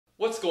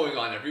What's going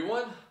on,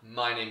 everyone?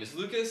 My name is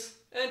Lucas,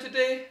 and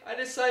today I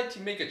decided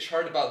to make a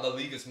chart about La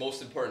Liga's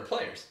most important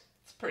players.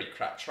 It's a pretty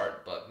crap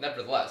chart, but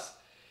nevertheless,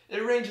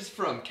 it ranges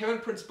from Kevin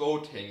Prince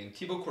Boateng and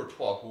Thibaut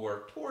Courtois, who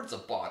are towards the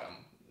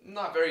bottom,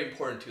 not very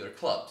important to their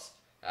clubs,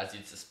 as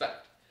you'd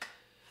suspect.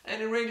 And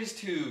it ranges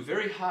to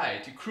very high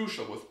to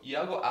crucial with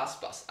Iago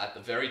Aspas at the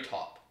very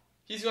top.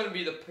 He's going to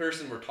be the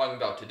person we're talking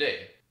about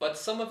today, but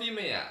some of you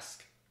may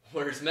ask,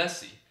 where's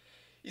Messi?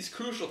 He's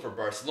crucial for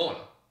Barcelona.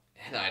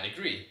 And I'd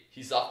agree,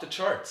 he's off the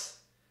charts.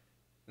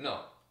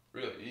 No,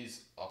 really,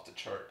 he's off the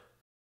chart.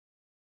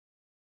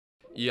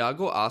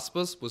 Iago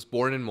Aspas was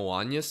born in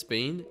Moaña,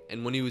 Spain,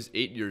 and when he was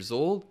 8 years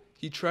old,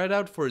 he tried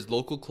out for his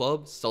local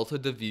club, Celta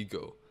de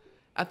Vigo.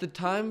 At the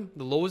time,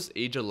 the lowest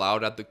age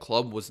allowed at the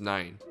club was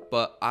 9,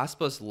 but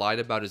Aspas lied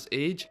about his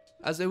age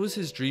as it was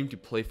his dream to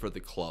play for the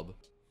club.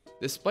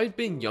 Despite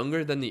being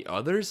younger than the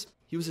others,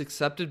 he was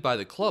accepted by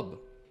the club.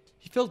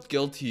 He felt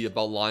guilty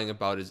about lying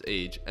about his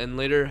age and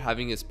later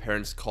having his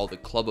parents call the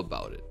club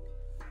about it.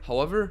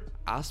 However,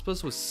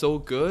 Aspas was so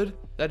good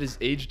that his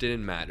age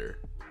didn't matter.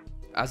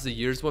 As the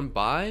years went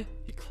by,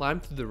 he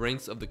climbed through the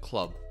ranks of the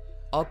club,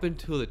 up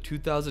until the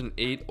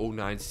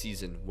 2008-09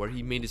 season where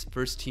he made his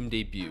first team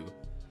debut.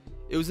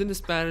 It was in the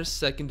Spanish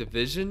 2nd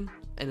Division,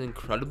 and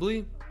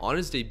incredibly, on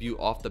his debut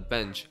off the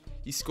bench,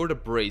 he scored a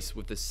brace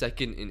with the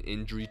second in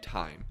injury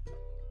time.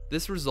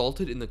 This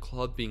resulted in the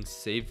club being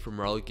saved from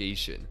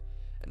relegation,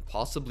 and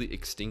possibly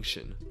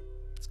extinction.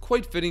 It's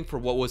quite fitting for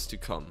what was to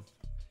come.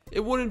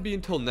 It wouldn't be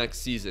until next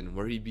season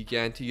where he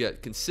began to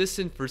get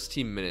consistent first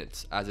team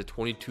minutes as a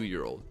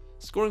 22-year-old,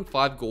 scoring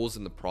 5 goals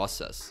in the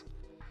process.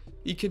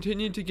 He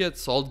continued to get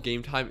solid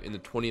game time in the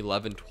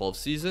 2011-12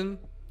 season.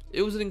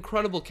 It was an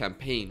incredible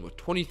campaign with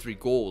 23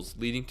 goals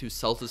leading to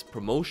Celta's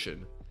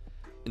promotion.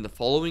 In the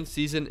following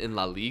season in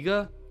La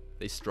Liga,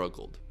 they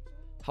struggled.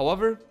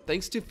 However,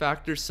 thanks to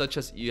factors such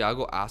as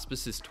Iago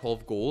Aspas'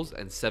 12 goals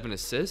and 7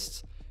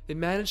 assists, they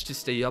managed to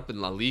stay up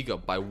in La Liga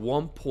by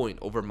 1 point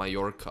over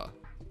Mallorca.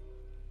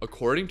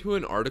 According to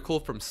an article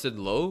from Sid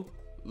Lowe,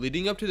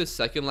 leading up to the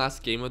second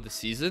last game of the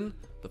season,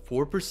 the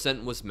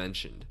 4% was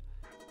mentioned.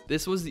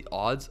 This was the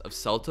odds of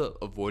Celta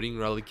avoiding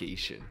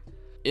relegation.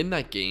 In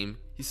that game,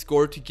 he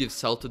scored to give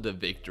Celta the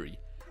victory,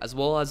 as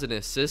well as an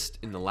assist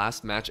in the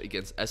last match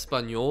against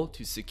Espanyol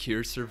to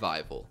secure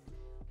survival.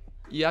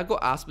 Iago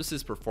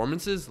Aspas'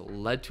 performances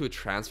led to a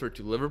transfer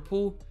to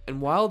Liverpool,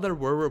 and while there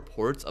were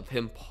reports of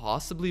him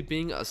possibly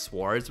being a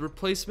Suarez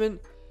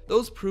replacement,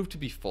 those proved to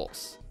be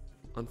false.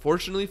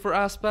 Unfortunately for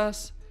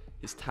Aspas,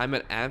 his time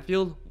at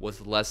Anfield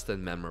was less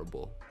than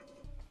memorable.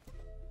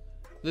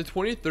 The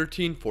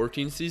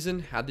 2013-14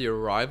 season had the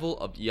arrival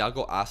of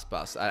Iago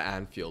Aspas at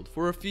Anfield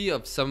for a fee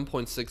of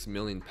 £7.6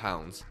 million.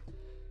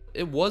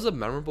 It was a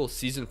memorable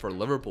season for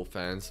Liverpool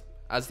fans,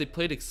 as they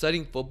played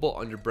exciting football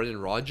under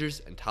Brendan Rodgers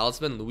and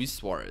talisman Luis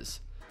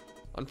Suarez.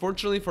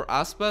 Unfortunately for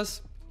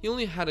Aspas, he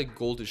only had a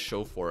goal to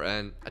show for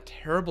and a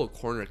terrible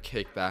corner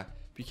kick that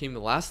became the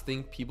last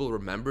thing people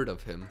remembered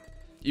of him.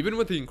 Even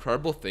with the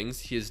incredible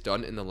things he has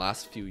done in the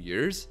last few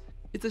years,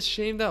 it's a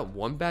shame that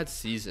one bad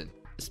season,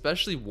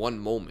 especially one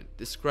moment,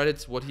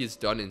 discredits what he has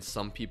done in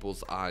some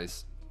people's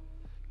eyes.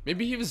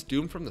 Maybe he was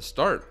doomed from the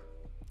start.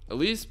 At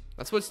least,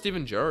 that's what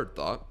Steven Gerrard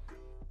thought.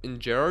 In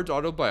Gerrard's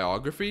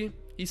autobiography,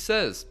 he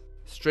says,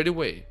 "Straight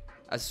away,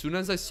 as soon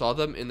as I saw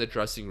them in the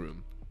dressing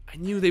room, I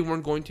knew they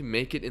weren't going to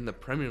make it in the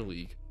Premier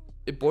League.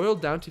 It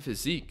boiled down to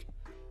physique.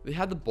 They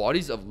had the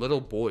bodies of little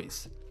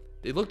boys.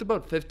 They looked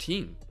about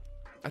 15.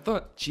 I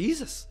thought,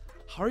 Jesus,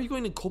 how are you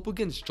going to cope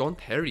against John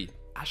Terry,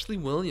 Ashley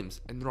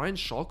Williams, and Ryan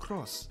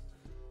Shawcross?"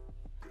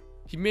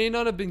 He may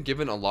not have been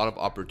given a lot of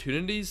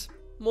opportunities,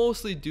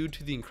 mostly due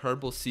to the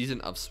incredible season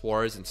of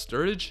Suarez and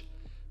Sturridge,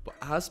 but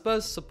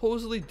Aspas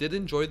supposedly did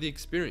enjoy the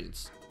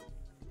experience.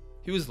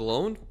 He was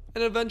loaned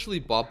and eventually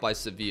bought by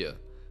Sevilla,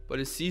 but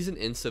his season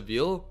in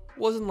Seville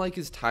wasn't like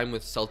his time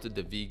with Celta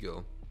de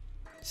Vigo.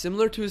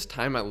 Similar to his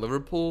time at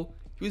Liverpool,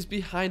 he was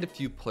behind a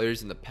few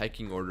players in the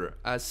pecking order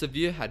as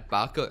Sevilla had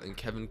Baca and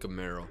Kevin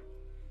Gamero.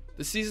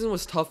 The season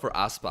was tough for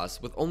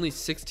Aspas with only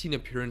 16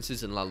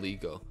 appearances in La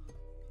Liga.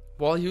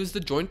 While he was the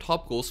joint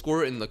top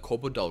goalscorer in the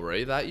Copa Del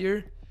Ray that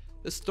year,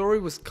 the story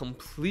was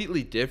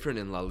completely different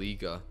in La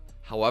Liga.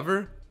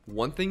 However,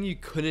 one thing you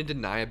couldn't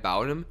deny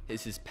about him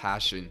is his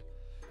passion.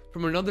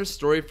 From another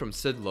story from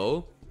Sid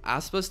Lowe,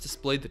 Aspas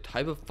displayed the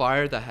type of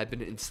fire that had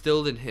been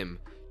instilled in him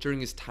during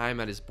his time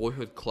at his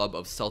boyhood club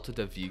of Celta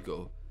de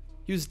Vigo.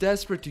 He was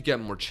desperate to get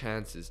more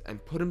chances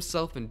and put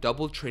himself in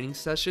double training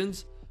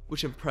sessions,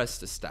 which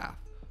impressed the staff.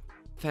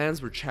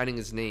 Fans were chanting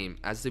his name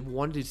as they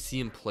wanted to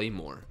see him play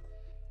more.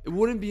 It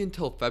wouldn't be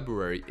until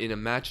February in a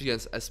match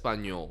against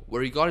Espanyol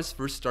where he got his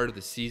first start of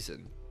the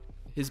season.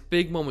 His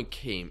big moment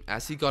came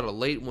as he got a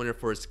late winner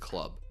for his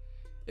club.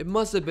 It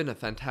must have been a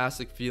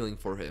fantastic feeling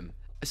for him,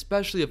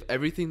 especially of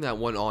everything that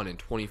went on in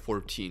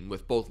 2014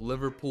 with both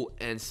Liverpool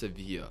and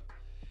Sevilla.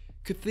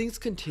 Could things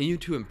continue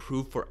to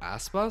improve for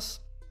Aspas?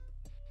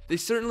 They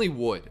certainly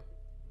would,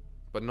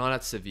 but not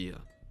at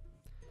Sevilla.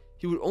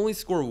 He would only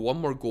score one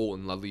more goal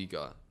in La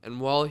Liga, and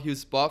while he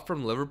was bought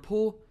from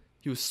Liverpool,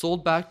 he was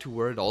sold back to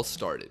where it all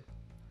started.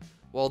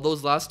 While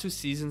those last 2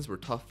 seasons were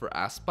tough for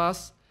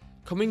Aspas,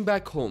 coming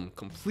back home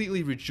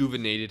completely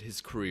rejuvenated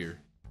his career.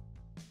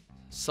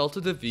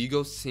 Celta de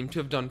Vigo seemed to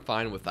have done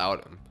fine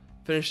without him,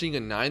 finishing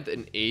in 9th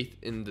and 8th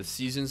in the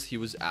seasons he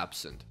was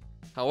absent.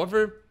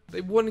 However,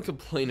 they wouldn't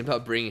complain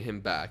about bringing him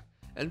back,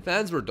 and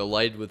fans were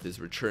delighted with his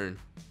return.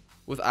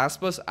 With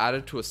Aspas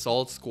added to a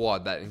solid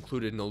squad that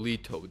included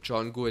Nolito,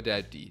 John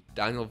Guidetti,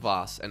 Daniel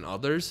Vaz, and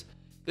others,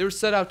 they were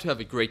set out to have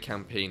a great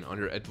campaign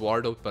under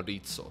Eduardo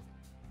Barrizzo.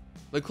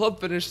 The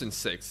club finished in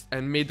 6th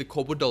and made the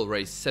Copa del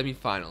Ray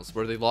semi-finals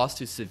where they lost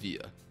to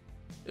Sevilla.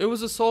 It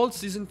was a solid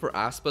season for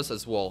Aspas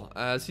as well,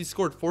 as he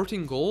scored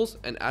 14 goals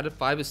and added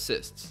 5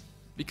 assists.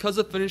 Because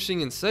of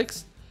finishing in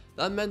 6th,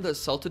 that meant that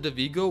Celta de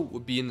Vigo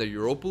would be in the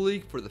Europa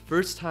League for the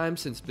first time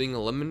since being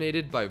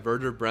eliminated by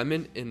Werder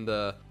Bremen in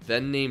the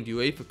then named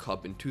UEFA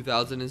Cup in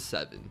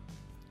 2007.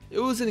 It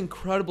was an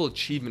incredible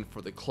achievement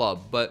for the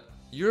club, but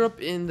Europe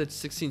in the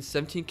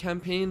 16-17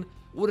 campaign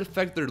would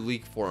affect their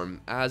league form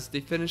as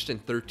they finished in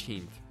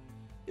 13th.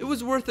 It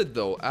was worth it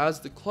though, as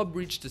the club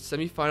reached the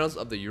semi-finals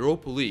of the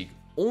Europa League,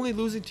 only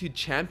losing to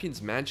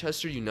champions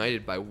Manchester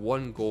United by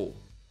 1 goal.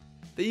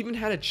 They even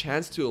had a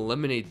chance to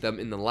eliminate them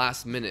in the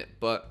last minute,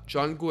 but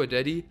John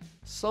Guidetti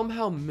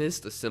somehow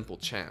missed a simple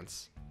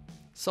chance.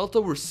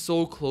 Celta were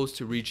so close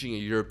to reaching a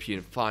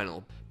European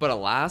final, but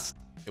alas,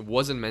 it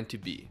wasn't meant to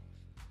be.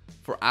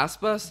 For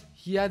Aspas,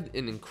 he had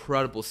an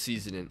incredible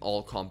season in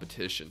all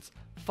competitions,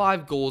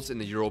 5 goals in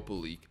the Europa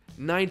League,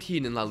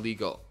 19 in La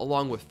Liga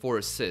along with 4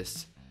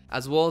 assists,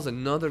 as well as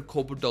another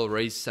Copa del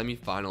Ray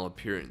semi-final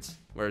appearance,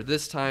 where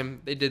this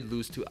time they did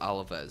lose to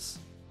Alaves.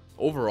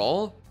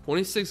 Overall,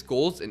 26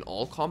 goals in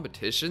all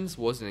competitions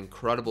was an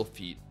incredible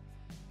feat,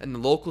 and the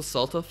local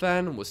Celta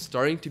fan was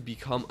starting to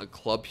become a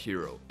club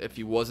hero if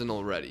he wasn't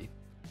already.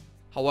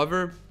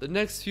 However, the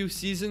next few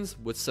seasons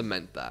would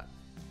cement that.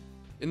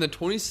 In the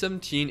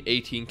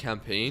 2017-18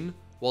 campaign,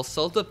 while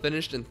Celta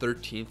finished in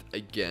 13th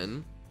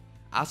again,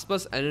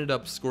 Aspas ended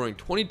up scoring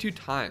 22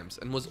 times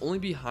and was only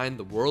behind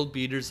the world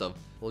beaters of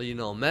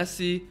Lionel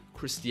Messi,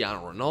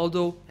 Cristiano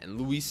Ronaldo, and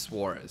Luis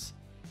Suarez.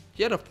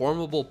 He had a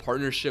formidable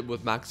partnership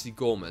with Maxi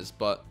Gomez,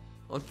 but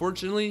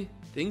unfortunately,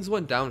 things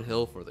went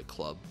downhill for the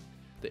club.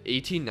 The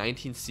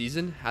 18-19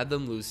 season had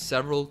them lose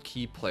several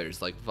key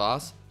players like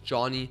Vaz,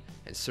 Johnny,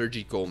 and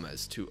Sergi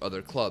Gomez to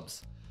other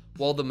clubs,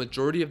 while the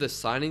majority of the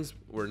signings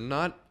were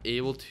not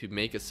able to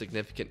make a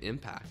significant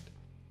impact.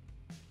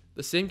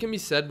 The same can be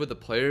said with the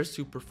players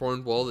who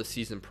performed well the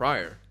season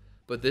prior,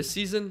 but this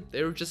season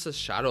they were just a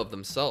shadow of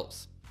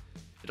themselves.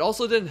 It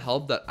also didn't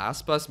help that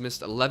Aspas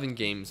missed 11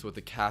 games with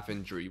a calf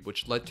injury,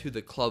 which led to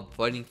the club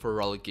fighting for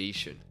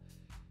relegation.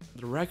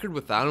 The record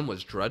without him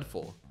was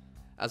dreadful,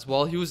 as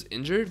while he was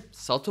injured,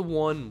 Celta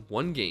won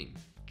 1 game,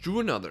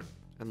 drew another,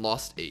 and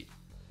lost 8.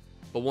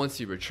 But once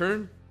he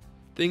returned,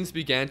 things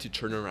began to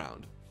turn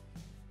around.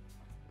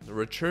 The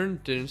return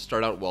didn't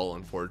start out well,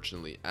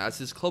 unfortunately, as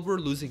his club were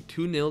losing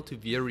 2-0 to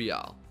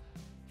Villarreal.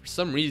 For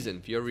some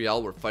reason,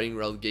 Villarreal were fighting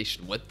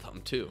relegation with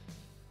them too.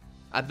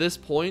 At this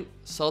point,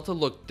 Celta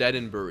looked dead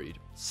and buried,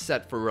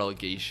 set for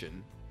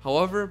relegation.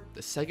 However,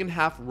 the second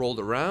half rolled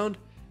around,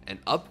 and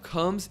up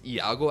comes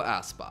Iago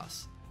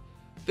Aspas.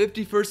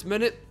 51st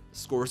minute,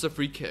 scores a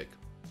free kick.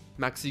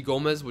 Maxi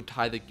Gomez would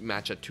tie the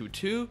match at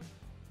 2-2,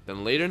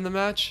 then later in the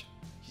match,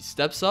 he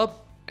steps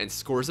up and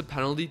scores a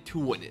penalty to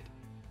win it.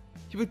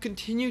 He would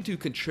continue to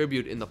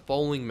contribute in the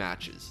following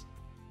matches.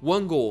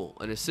 1 goal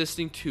and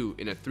assisting 2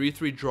 in a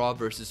 3-3 draw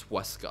versus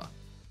Huesca,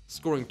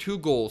 scoring 2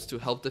 goals to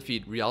help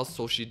defeat Real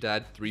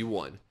Sociedad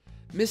 3-1.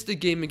 Missed a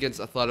game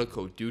against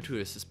Atletico due to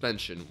a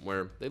suspension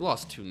where they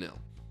lost 2-0.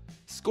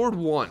 Scored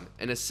 1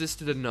 and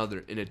assisted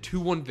another in a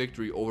 2-1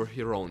 victory over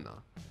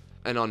Girona.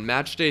 And on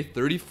matchday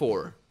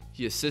 34,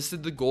 he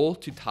assisted the goal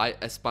to tie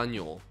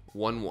Espanyol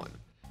 1-1.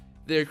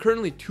 They are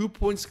currently 2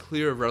 points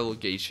clear of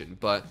relegation,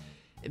 but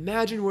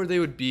imagine where they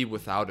would be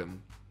without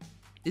him.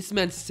 This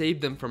man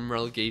saved them from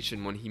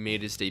relegation when he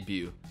made his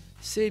debut,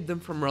 saved them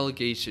from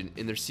relegation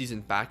in their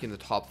season back in the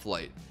top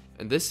flight,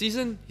 and this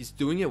season he's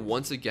doing it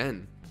once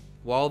again.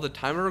 While the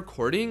time of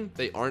recording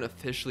they aren't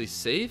officially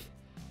safe,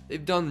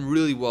 they've done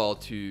really well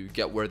to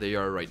get where they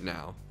are right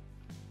now.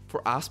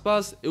 For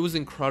Aspas, it was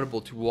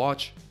incredible to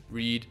watch,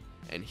 read,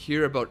 and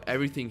hear about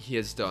everything he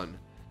has done.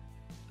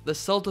 The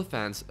Celta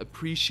fans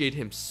appreciate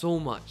him so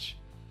much.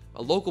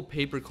 A local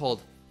paper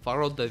called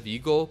Faro de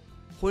Vigo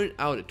pointed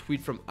out a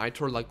tweet from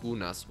Aitor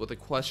Lagunas with a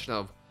question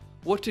of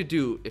what to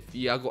do if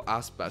Iago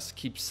Aspas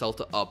keeps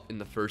Celta up in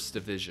the first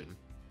division.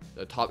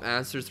 The top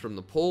answers from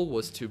the poll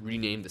was to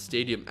rename the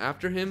stadium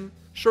after him,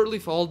 shortly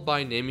followed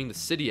by naming the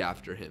city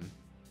after him.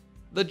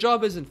 The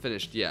job isn't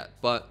finished yet,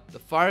 but the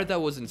fire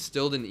that was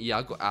instilled in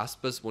Iago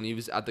Aspas when he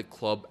was at the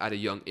club at a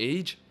young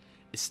age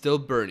is still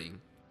burning,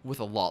 with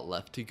a lot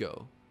left to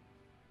go.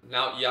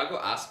 Now, Iago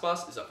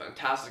Aspas is a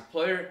fantastic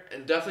player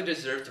and definitely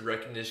deserves the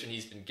recognition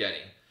he's been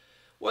getting.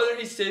 Whether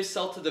he saves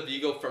Celta de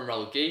Vigo from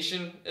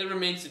relegation, it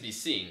remains to be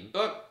seen,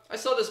 but I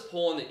saw this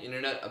poll on the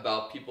internet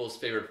about people's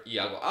favorite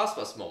Iago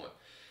Aspas moment,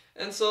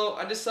 And so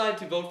I decided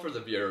to vote for the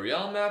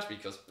Villarreal match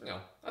because,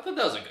 I thought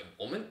that was a good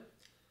moment.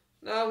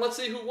 Now let's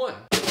see who won.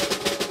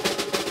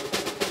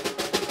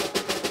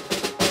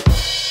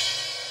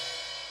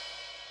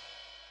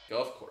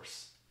 Of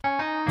course.